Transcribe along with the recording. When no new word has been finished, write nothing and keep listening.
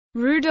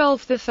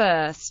Rudolf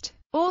I,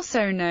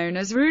 also known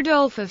as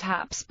Rudolf of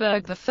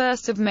Habsburg, the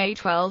 1st of May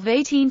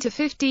 1218 to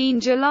 15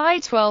 July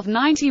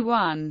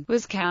 1291,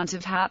 was Count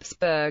of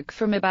Habsburg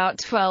from about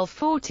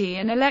 1240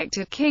 and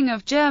elected King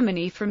of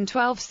Germany from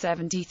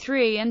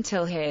 1273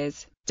 until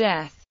his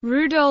death.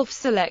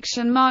 Rudolf's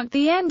election marked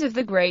the end of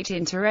the Great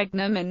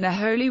Interregnum in the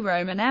Holy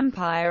Roman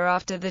Empire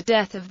after the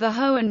death of the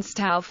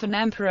Hohenstaufen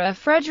Emperor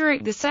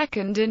Frederick II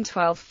in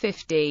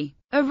 1250.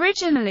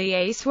 Originally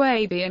a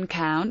Swabian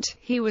count,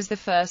 he was the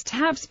first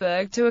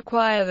Habsburg to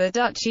acquire the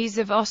duchies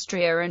of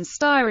Austria and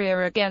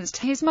Styria against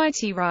his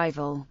mighty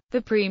rival,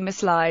 the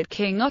Premyslide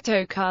King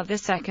Ottokar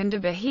II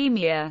of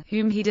Bohemia,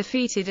 whom he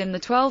defeated in the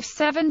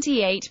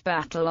 1278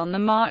 battle on the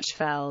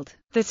Marchfeld.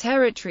 The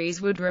territories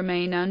would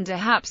remain under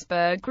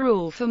Habsburg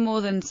rule for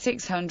more than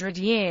 600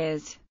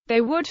 years.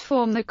 They would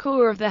form the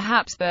core of the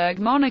Habsburg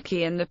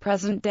monarchy in the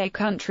present-day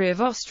country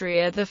of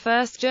Austria, the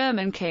first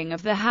German king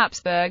of the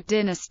Habsburg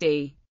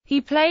dynasty. He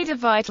played a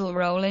vital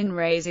role in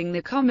raising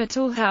the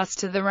Comital house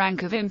to the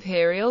rank of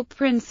imperial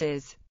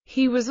princes.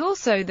 He was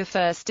also the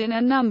first in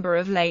a number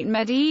of late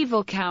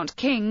medieval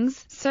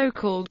count-kings, so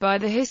called by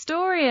the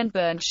historian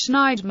Bernd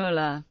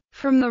Schneidmüller,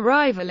 from the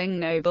rivaling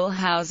noble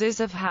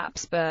houses of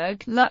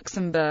Habsburg,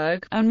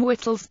 Luxembourg, and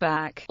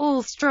Wittelsbach,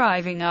 all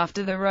striving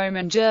after the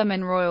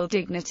Roman-German royal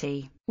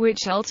dignity,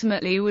 which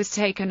ultimately was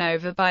taken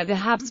over by the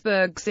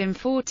Habsburgs in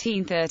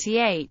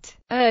 1438.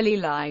 Early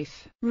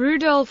life.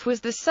 Rudolf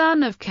was the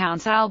son of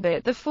Count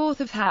Albert IV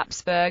of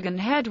Habsburg and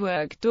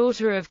Hedwig,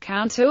 daughter of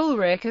Count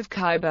Ulrich of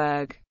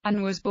Kyburg,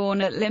 and was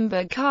born at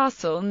Limburg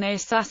Castle near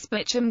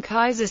Sassbach am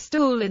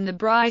Kaiserstuhl in the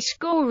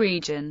Breisgau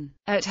region.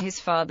 At his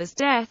father's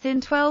death in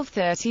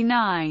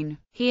 1239,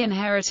 he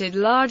inherited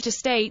large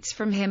estates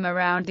from him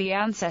around the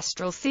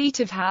ancestral seat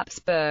of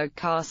Habsburg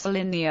Castle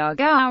in the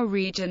Aargau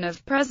region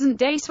of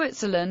present-day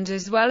Switzerland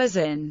as well as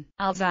in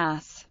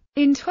Alsace.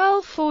 In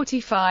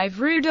 1245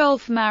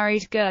 Rudolf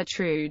married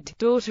Gertrude,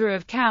 daughter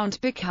of Count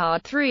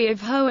Burkhard III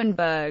of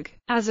Hohenberg.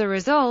 As a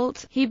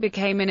result, he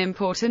became an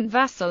important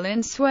vassal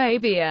in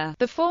Swabia,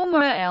 the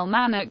former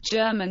Alemannic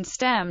German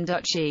stem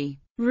duchy.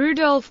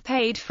 Rudolf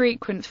paid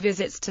frequent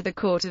visits to the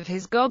court of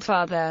his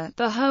godfather,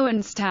 the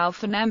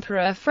Hohenstaufen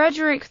Emperor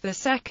Frederick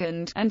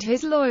II, and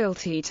his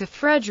loyalty to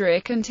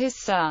Frederick and his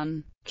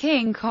son,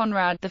 King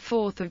Conrad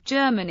IV of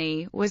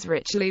Germany, was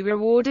richly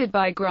rewarded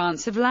by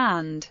grants of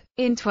land.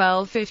 In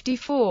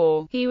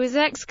 1254, he was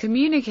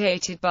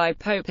excommunicated by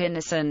Pope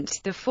Innocent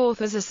IV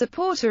as a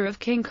supporter of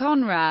King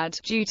Conrad,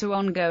 due to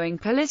ongoing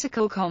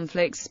political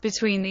conflicts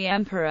between the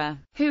emperor,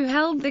 who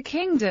held the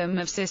Kingdom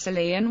of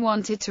Sicily and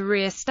wanted to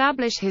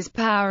re-establish his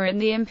power in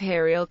the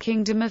Imperial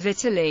Kingdom of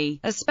Italy,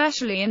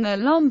 especially in the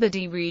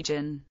Lombardy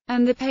region,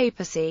 and the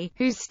papacy,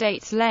 whose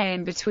states lay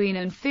in between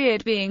and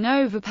feared being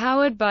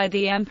overpowered by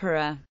the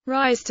emperor.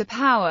 Rise to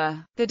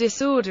power. The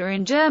disorder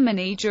in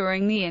Germany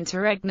during the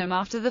interregnum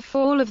after the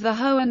fall of the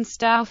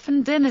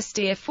Hohenstaufen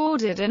dynasty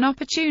afforded an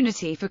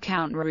opportunity for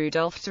Count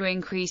Rudolf to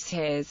increase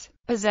his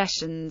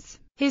possessions.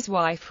 His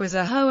wife was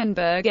a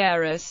Hohenberg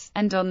heiress,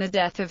 and on the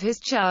death of his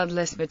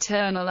childless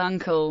maternal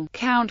uncle,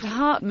 Count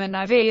Hartmann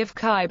IV of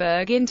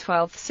Kyburg in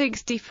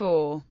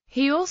 1264,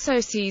 he also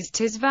seized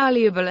his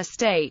valuable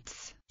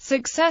estates.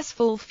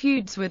 Successful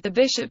feuds with the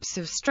bishops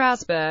of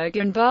Strasbourg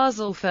and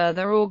Basel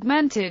further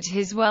augmented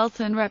his wealth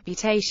and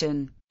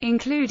reputation,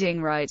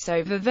 including rights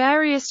over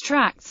various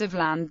tracts of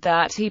land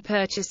that he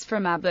purchased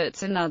from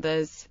abbots and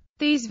others.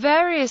 These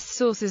various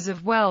sources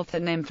of wealth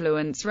and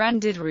influence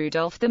rendered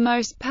Rudolf the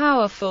most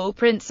powerful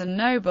prince and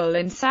noble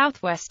in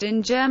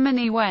southwestern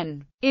Germany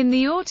when, in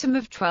the autumn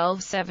of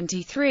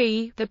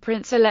 1273, the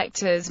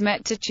prince-electors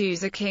met to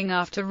choose a king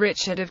after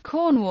Richard of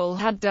Cornwall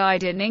had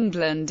died in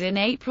England in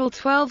April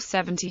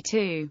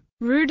 1272.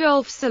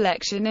 Rudolf's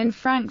election in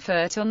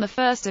Frankfurt on 1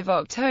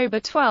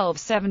 October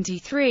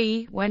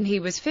 1273, when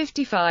he was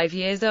 55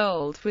 years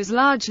old, was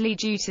largely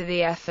due to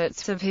the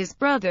efforts of his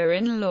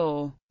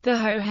brother-in-law, the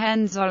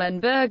Hohenzollern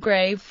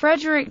Burgrave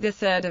Frederick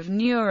III of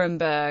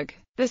Nuremberg,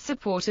 the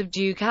support of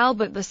Duke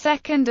Albert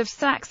II of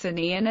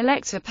Saxony and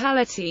Elector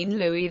Palatine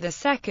Louis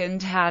II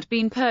had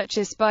been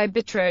purchased by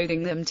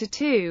betrothing them to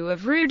two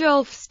of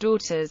Rudolf's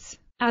daughters.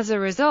 As a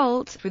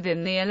result,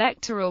 within the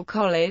Electoral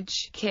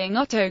College, King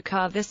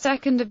Ottokar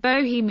II of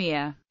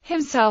Bohemia,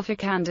 himself a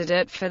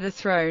candidate for the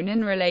throne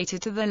and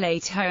related to the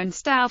late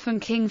Hohenstaufen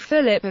King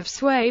Philip of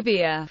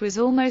Swabia, was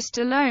almost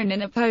alone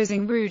in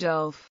opposing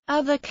Rudolf.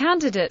 Other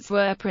candidates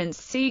were Prince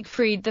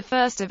Siegfried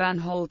I of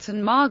Anhalt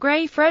and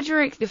Margrave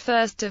Frederick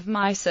I of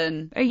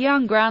Meissen, a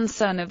young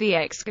grandson of the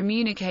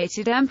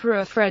excommunicated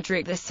Emperor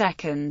Frederick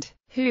II.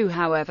 Who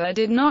however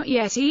did not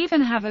yet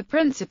even have a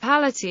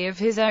principality of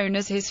his own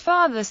as his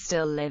father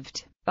still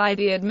lived. By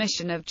the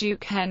admission of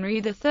Duke Henry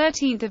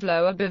XIII of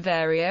Lower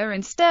Bavaria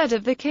instead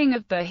of the King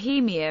of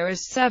Bohemia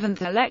as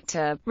seventh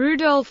elector,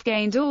 Rudolf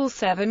gained all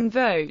 7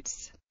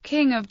 votes.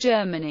 King of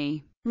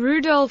Germany.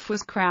 Rudolf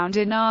was crowned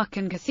in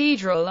Aachen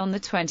Cathedral on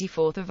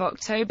 24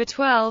 October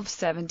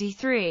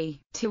 1273.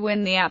 To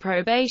win the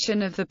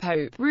approbation of the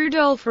Pope,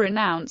 Rudolf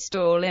renounced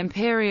all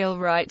imperial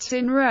rights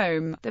in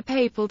Rome, the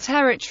papal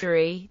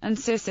territory, and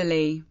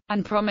Sicily,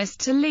 and promised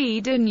to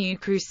lead a new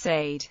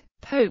crusade.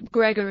 Pope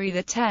Gregory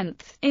X,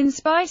 in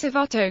spite of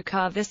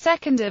Ottokar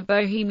II of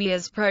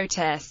Bohemia's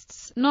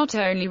protests, not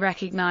only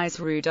recognized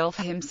Rudolf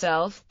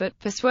himself, but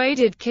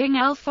persuaded King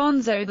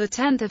Alfonso X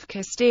of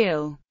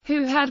Castile,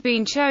 who had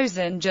been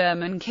chosen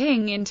German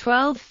king in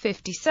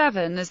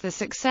 1257 as the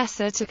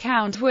successor to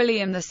Count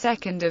William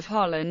II of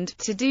Holland,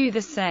 to do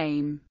the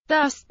same.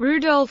 Thus,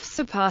 Rudolf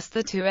surpassed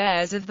the two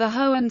heirs of the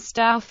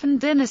Hohenstaufen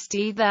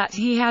dynasty that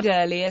he had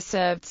earlier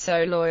served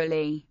so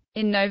loyally.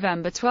 In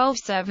November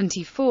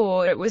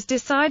 1274 it was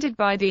decided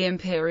by the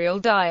Imperial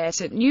Diet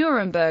at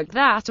Nuremberg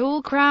that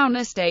all crown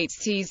estates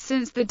seized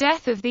since the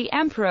death of the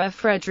Emperor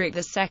Frederick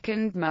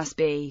II must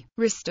be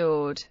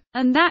restored,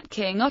 and that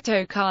King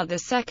Ottokar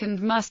II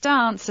must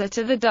answer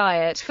to the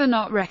Diet for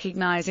not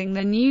recognizing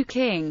the new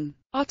king.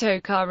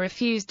 Ottokar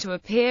refused to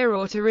appear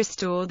or to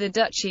restore the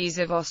duchies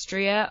of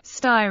Austria,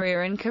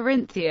 Styria and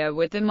Carinthia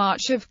with the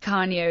March of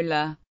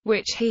Carniola,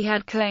 which he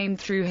had claimed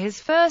through his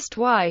first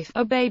wife,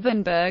 a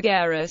Babenberg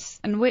heiress,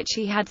 and which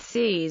he had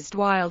seized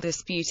while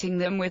disputing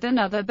them with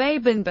another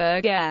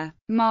Babenberg heir,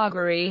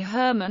 Marguerite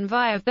Hermann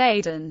via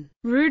Baden.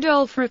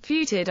 Rudolf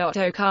refuted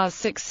Ottokar's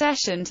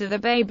succession to the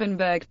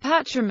Babenberg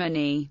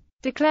patrimony,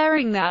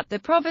 declaring that the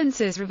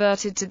provinces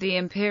reverted to the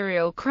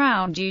imperial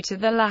crown due to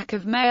the lack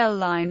of male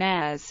line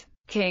heirs.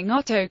 King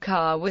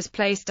Ottokar was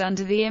placed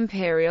under the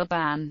imperial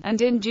ban, and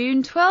in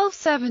June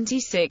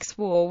 1276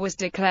 war was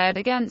declared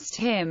against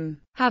him,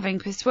 having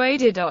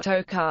persuaded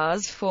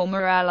Ottokar's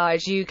former ally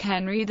Duke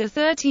Henry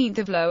XIII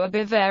of Lower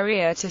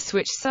Bavaria to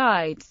switch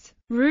sides.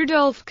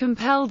 Rudolf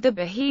compelled the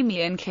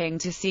Bohemian king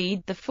to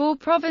cede the four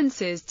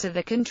provinces to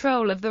the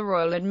control of the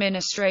royal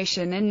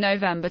administration in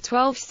November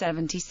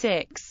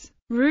 1276.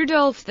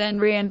 Rudolf then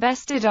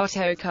reinvested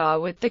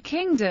Ottokar with the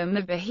Kingdom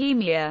of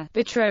Bohemia,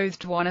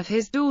 betrothed one of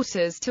his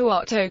daughters to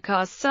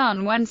Ottokar's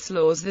son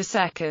Wenceslaus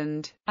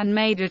II, and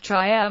made a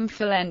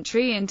triumphal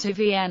entry into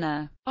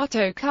Vienna.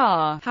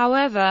 Ottokar,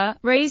 however,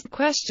 raised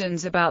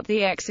questions about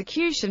the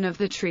execution of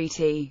the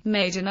treaty,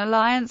 made an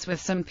alliance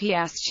with some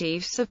Piast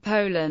chiefs of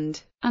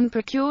Poland, and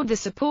procured the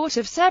support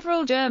of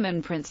several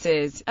German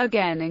princes,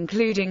 again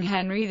including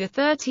Henry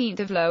XIII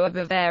of Lower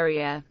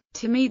Bavaria.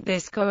 To meet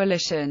this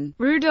coalition,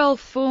 Rudolf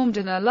formed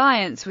an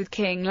alliance with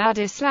King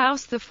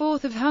Ladislaus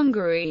IV of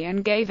Hungary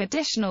and gave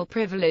additional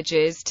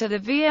privileges to the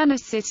Vienna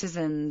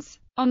citizens.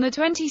 On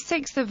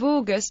 26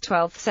 August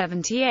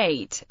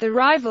 1278, the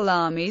rival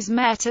armies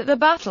met at the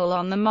battle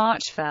on the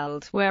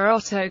Marchfeld, where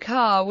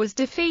Ottokar was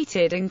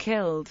defeated and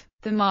killed.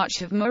 The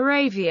March of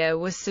Moravia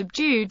was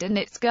subdued and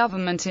its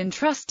government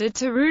entrusted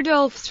to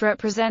Rudolf's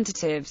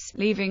representatives,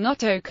 leaving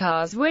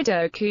Ottokar's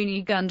widow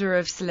Kunigunda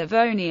of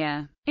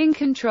Slavonia in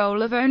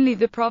control of only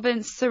the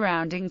province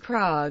surrounding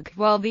Prague,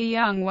 while the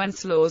young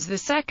Wenceslaus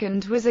II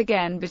was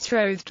again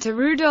betrothed to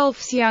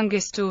Rudolf's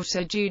youngest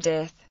daughter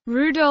Judith.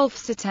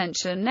 Rudolf's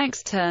attention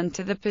next turned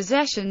to the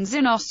possessions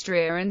in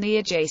Austria and the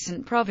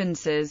adjacent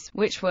provinces,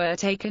 which were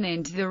taken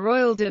into the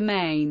royal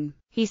domain.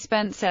 He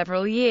spent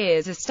several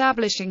years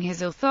establishing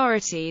his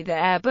authority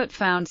there, but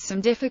found some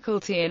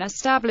difficulty in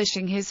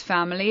establishing his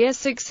family as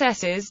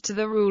successors to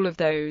the rule of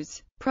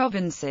those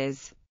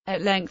provinces.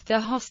 At length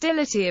the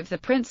hostility of the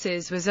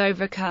princes was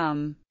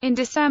overcome. In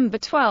December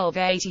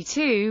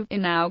 1282,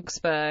 in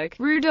Augsburg,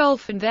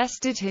 Rudolf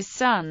invested his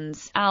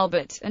sons,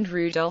 Albert and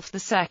Rudolf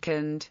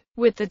II,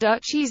 with the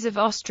duchies of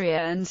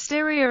Austria and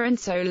Styria, and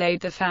so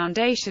laid the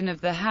foundation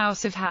of the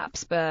House of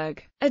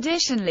Habsburg.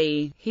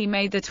 Additionally, he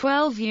made the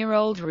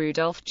 12-year-old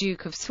Rudolf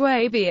Duke of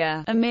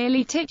Swabia, a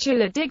merely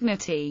titular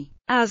dignity,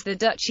 as the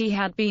duchy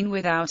had been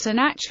without an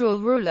actual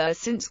ruler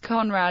since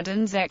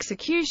Conradin's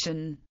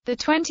execution. The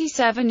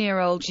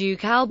 27-year-old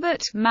Duke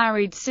Albert,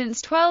 married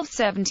since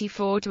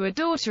 1274 to a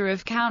daughter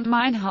of Count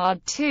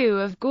Meinhard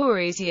II of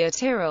Gorizia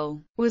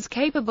Tyrol, was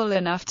capable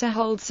enough to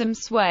hold some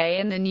sway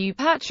in the new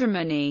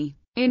patrimony.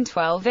 In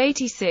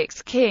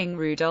 1286 King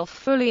Rudolf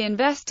fully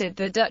invested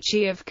the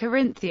Duchy of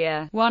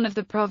Carinthia, one of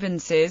the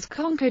provinces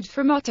conquered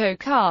from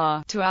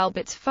Ottokar, to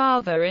Albert's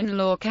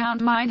father-in-law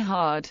Count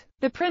Meinhard.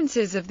 The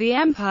princes of the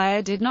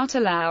empire did not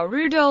allow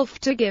Rudolf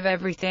to give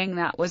everything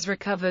that was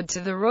recovered to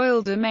the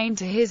royal domain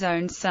to his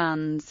own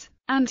sons,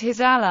 and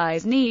his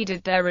allies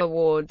needed their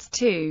rewards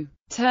too.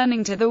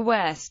 Turning to the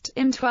west,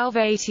 in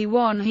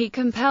 1281 he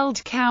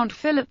compelled Count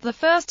Philip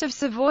I of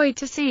Savoy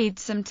to cede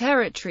some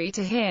territory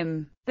to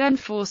him, then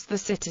forced the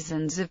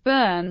citizens of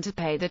Bern to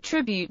pay the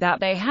tribute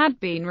that they had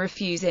been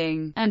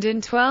refusing, and in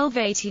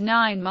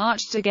 1289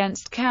 marched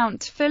against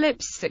Count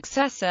Philip's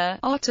successor,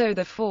 Otto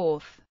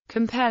IV,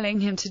 compelling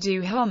him to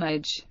do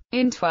homage.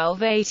 In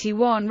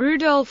 1281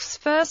 Rudolf's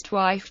first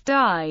wife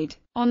died.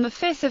 On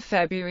 5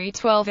 February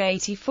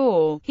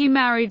 1284, he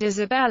married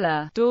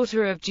Isabella,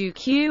 daughter of Duke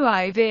Hugh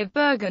IV of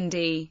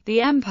Burgundy,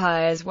 the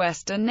empire's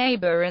western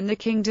neighbour in the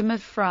Kingdom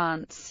of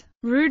France.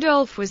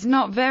 Rudolf was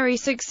not very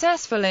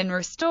successful in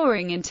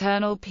restoring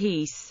internal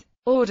peace.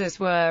 Orders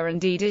were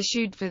indeed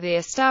issued for the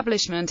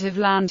establishment of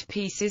land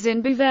pieces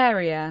in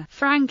Bavaria,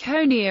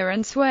 Franconia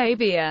and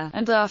Swabia,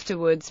 and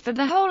afterwards for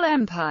the whole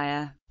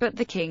empire, but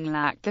the king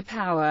lacked the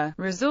power,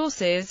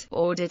 resources,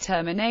 or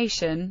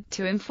determination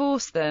to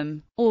enforce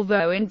them,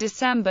 although in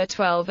December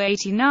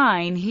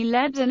 1289 he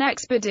led an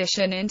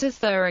expedition into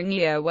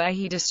Thuringia where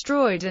he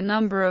destroyed a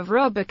number of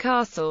robber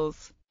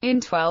castles. In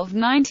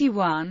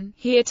 1291,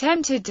 he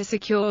attempted to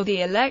secure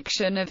the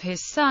election of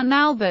his son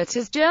Albert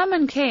as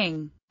German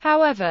king.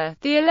 However,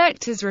 the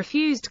electors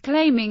refused,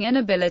 claiming an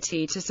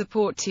ability to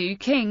support two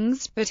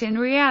kings, but in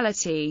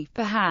reality,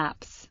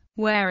 perhaps,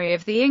 wary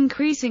of the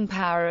increasing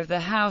power of the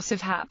House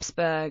of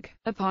Habsburg.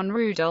 Upon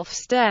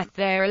Rudolf's death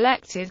they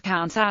elected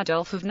Count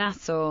Adolf of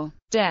Nassau.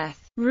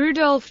 Death.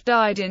 Rudolf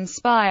died in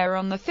Speyer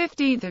on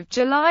 15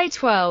 July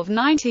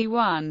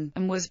 1291,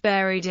 and was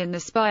buried in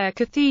the Speyer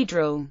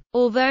Cathedral.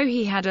 Although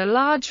he had a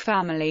large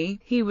family,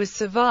 he was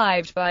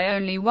survived by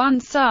only one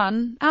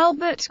son,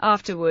 Albert,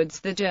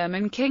 afterwards the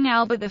German King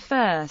Albert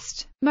I.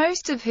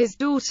 Most of his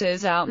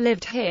daughters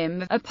outlived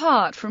him,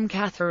 apart from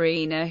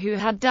Katharina, who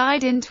had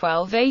died in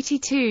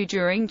 1282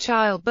 during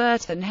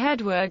childbirth, and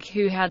Hedwig,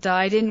 who had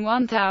died in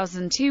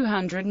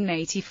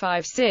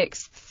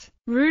 1285.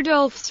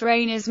 Rudolf's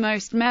reign is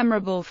most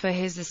memorable for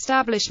his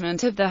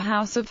establishment of the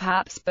House of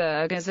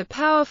Habsburg as a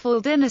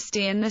powerful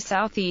dynasty in the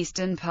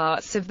southeastern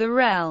parts of the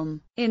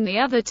realm. In the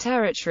other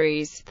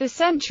territories, the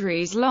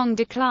centuries-long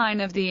decline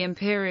of the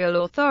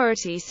imperial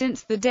authority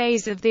since the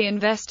days of the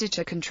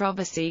investiture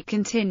controversy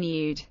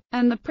continued,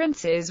 and the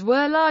princes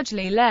were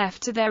largely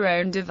left to their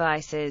own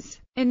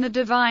devices. In the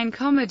Divine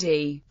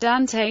Comedy,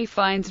 Dante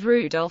finds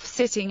Rudolf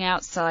sitting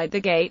outside the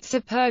gates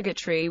of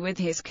purgatory with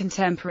his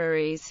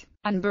contemporaries,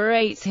 and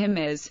berates him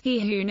as he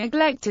who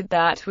neglected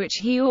that which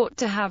he ought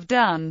to have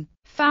done,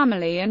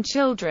 family and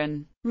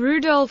children.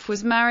 Rudolf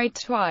was married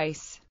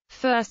twice.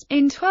 First,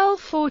 in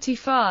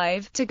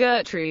 1245, to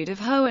Gertrude of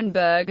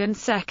Hohenberg, and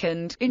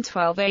second, in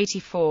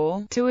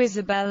 1284, to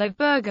Isabel of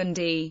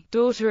Burgundy,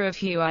 daughter of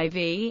Hugh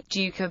IV,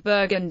 Duke of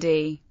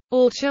Burgundy.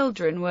 All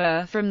children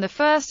were from the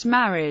first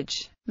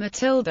marriage.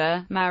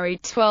 Matilda, married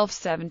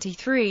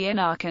 1273 in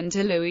Aachen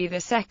to Louis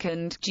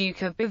II,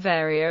 Duke of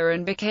Bavaria,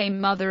 and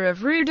became mother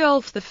of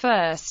Rudolf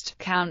I,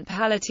 Count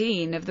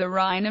Palatine of the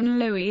Rhine, and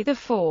Louis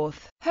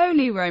IV,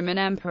 Holy Roman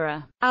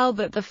Emperor.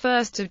 Albert I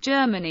of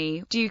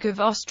Germany, Duke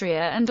of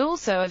Austria and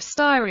also of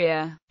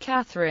Styria.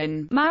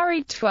 Catherine,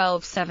 married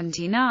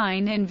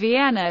 1279 in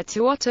Vienna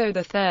to Otto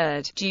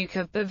III, Duke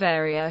of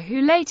Bavaria,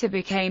 who later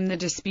became the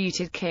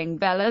disputed King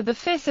Bela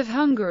V of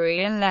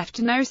Hungary and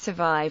left no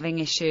surviving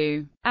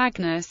issue.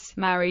 Agnes,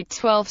 married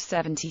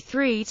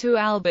 1273 to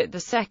Albert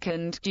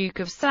II, Duke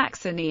of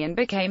Saxony, and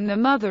became the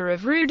mother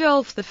of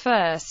Rudolf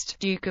I,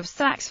 Duke of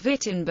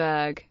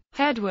Saxe-Wittenberg.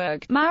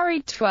 Hedwig,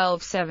 married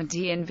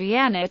 1270 in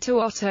Vienna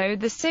to Otto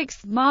VI,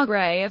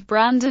 Margrave of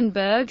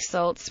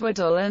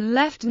Brandenburg-Salzwedel, and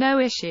left no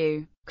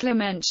issue.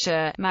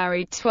 Clementia,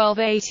 married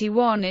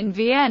 1281 in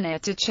Vienna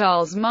to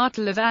Charles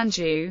Martel of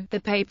Anjou, the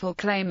papal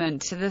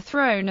claimant to the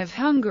throne of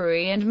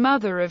Hungary and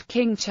mother of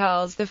King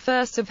Charles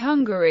I of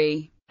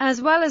Hungary,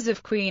 as well as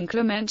of Queen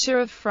Clementia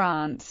of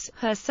France,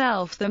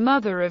 herself the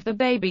mother of the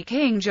baby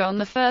King John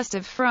I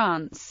of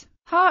France.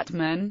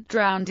 Hartmann,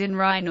 drowned in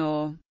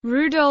Rheinau.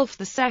 Rudolf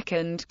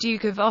II,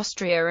 Duke of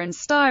Austria and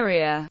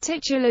Styria,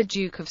 titular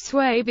Duke of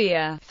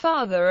Swabia,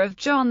 father of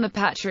John the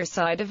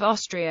Patricide of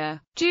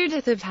Austria.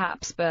 Judith of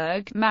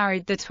Habsburg,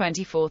 married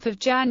 24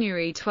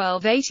 January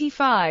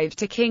 1285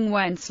 to King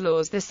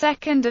Wenceslaus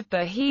II of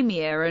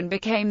Bohemia, and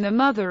became the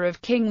mother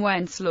of King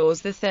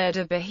Wenceslaus III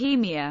of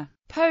Bohemia,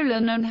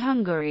 Poland and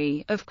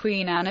Hungary, of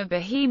Queen Anne of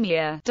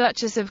Bohemia,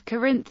 Duchess of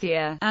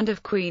Carinthia, and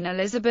of Queen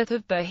Elizabeth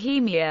of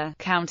Bohemia,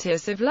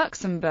 Countess of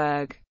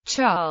Luxembourg.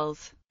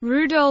 Charles.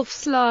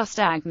 Rudolf's last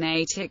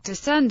agnatic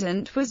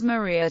descendant was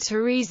Maria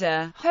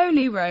Theresa,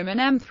 Holy Roman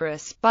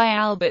Empress, by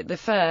Albert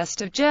I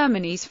of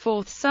Germany's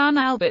fourth son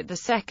Albert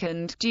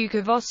II, Duke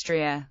of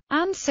Austria.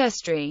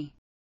 Ancestry.